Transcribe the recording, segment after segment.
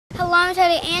Hello, I'm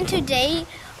Teddy, and today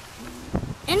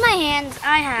in my hands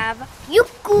I have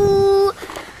YCOO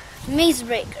Maze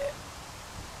Breaker.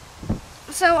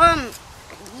 So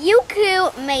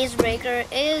YCOO Maze Breaker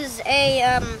is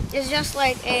just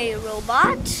like a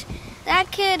robot that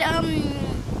could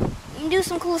do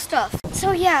some cool stuff.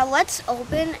 So yeah, let's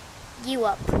open you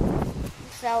up.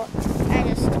 So I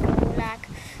just go like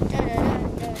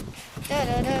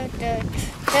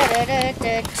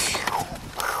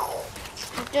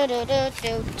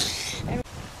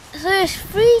So there's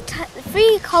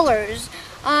three colors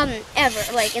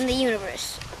ever, like in the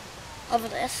universe of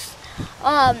this.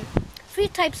 Three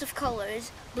types of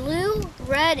colors: blue,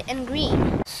 red, and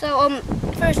green. So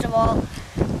first of all,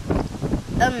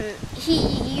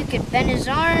 you could bend his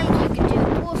arms, you can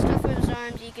do cool stuff with his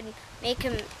arms, you can make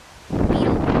him be a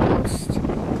ghost,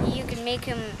 you can make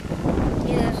him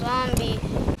be a zombie.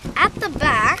 At the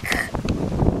back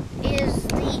is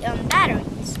the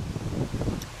batteries.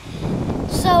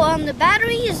 So the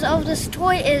batteries of this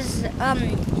toy is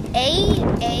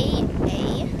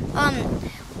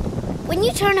when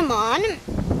you turn them on,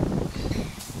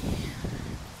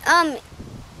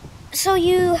 so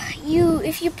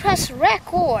if you press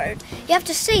record, you have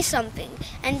to say something,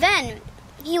 and then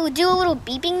he will do a little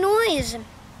beeping noise.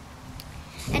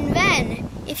 And then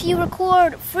if you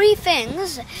record three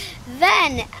things,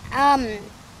 then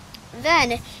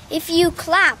if you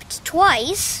clapped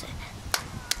twice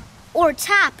or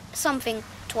tap something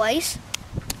twice,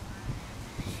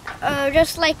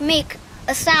 just like make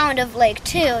a sound of like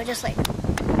two, just like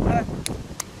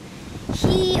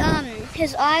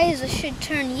his eyes should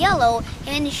turn yellow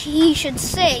and he should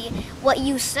say what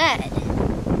you said.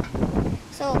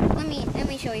 So let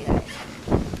me show you guys.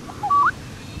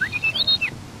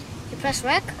 You press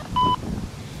rec.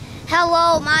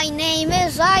 Hello, my name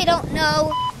is I don't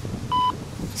know.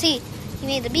 See, he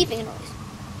made the beeping noise.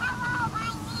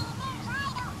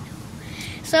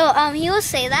 So he will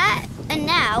say that, and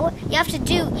now you have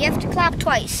to clap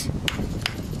twice.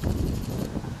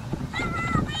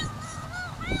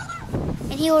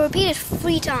 And he will repeat it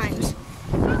 3 times.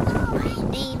 My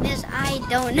name is I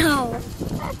don't know.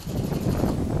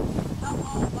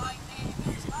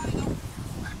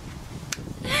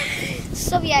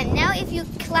 So yeah, now if you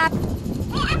clap.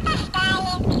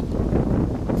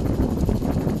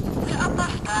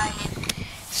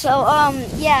 So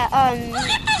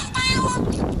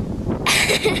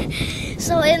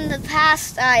so in the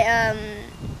past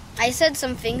I said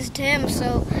some things to him,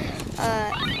 so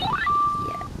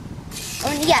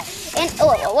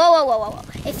whoa.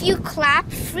 If you clap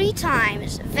 3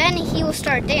 times, then he will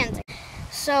start dancing.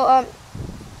 So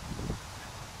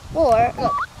or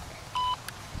look.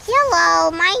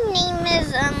 Hello, my name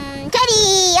is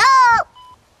Teddy. Oh.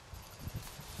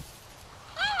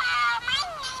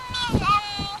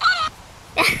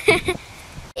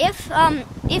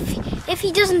 If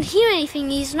he doesn't hear anything,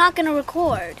 he's not gonna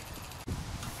record.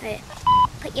 Right.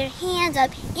 Put your hands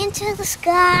up into the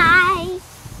sky.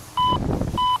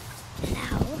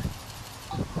 Now.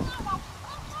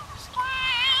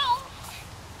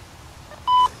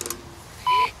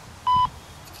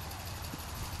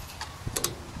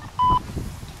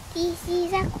 This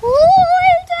is a cool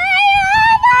day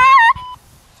ever.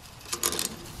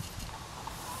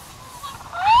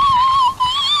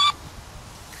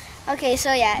 Okay,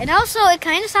 so yeah, and also it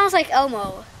kind of sounds like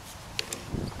Elmo.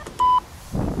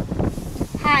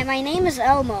 Hi, my name is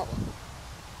Elmo.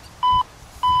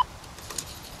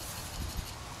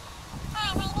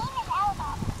 Hi, my name is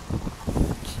Elmo.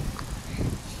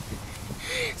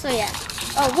 So yeah.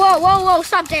 Oh, whoa,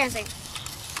 stop dancing.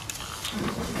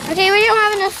 Okay, we don't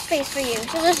have enough space for you,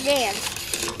 so let's dance.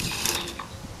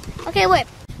 Okay, wait.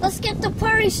 Let's get the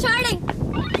party starting.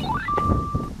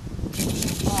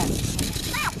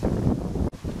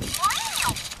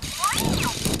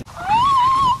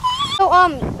 So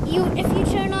if you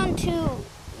turn on to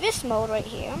this mode right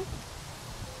here,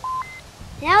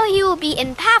 now he will be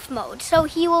in path mode, so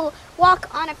he will walk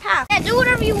on a path. Yeah, do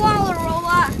whatever you want, little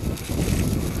robot.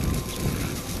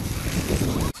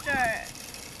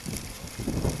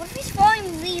 What if he's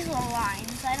following these little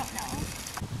lines? I don't know.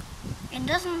 It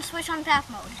doesn't switch on path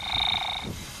mode.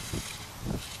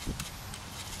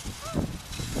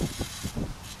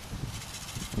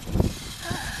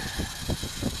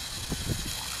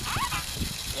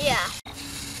 Yeah.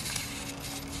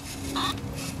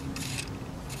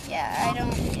 Yeah, I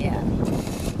don't, yeah.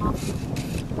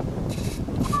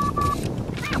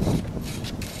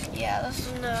 Yeah, this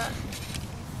is not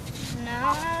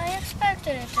how I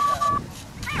expected it to go.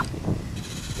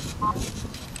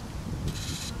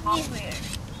 He's weird.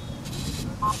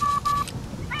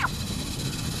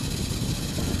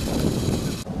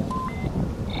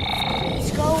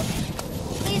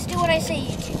 I say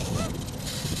you do.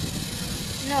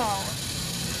 No.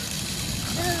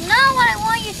 This is not what I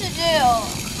want you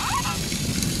to do.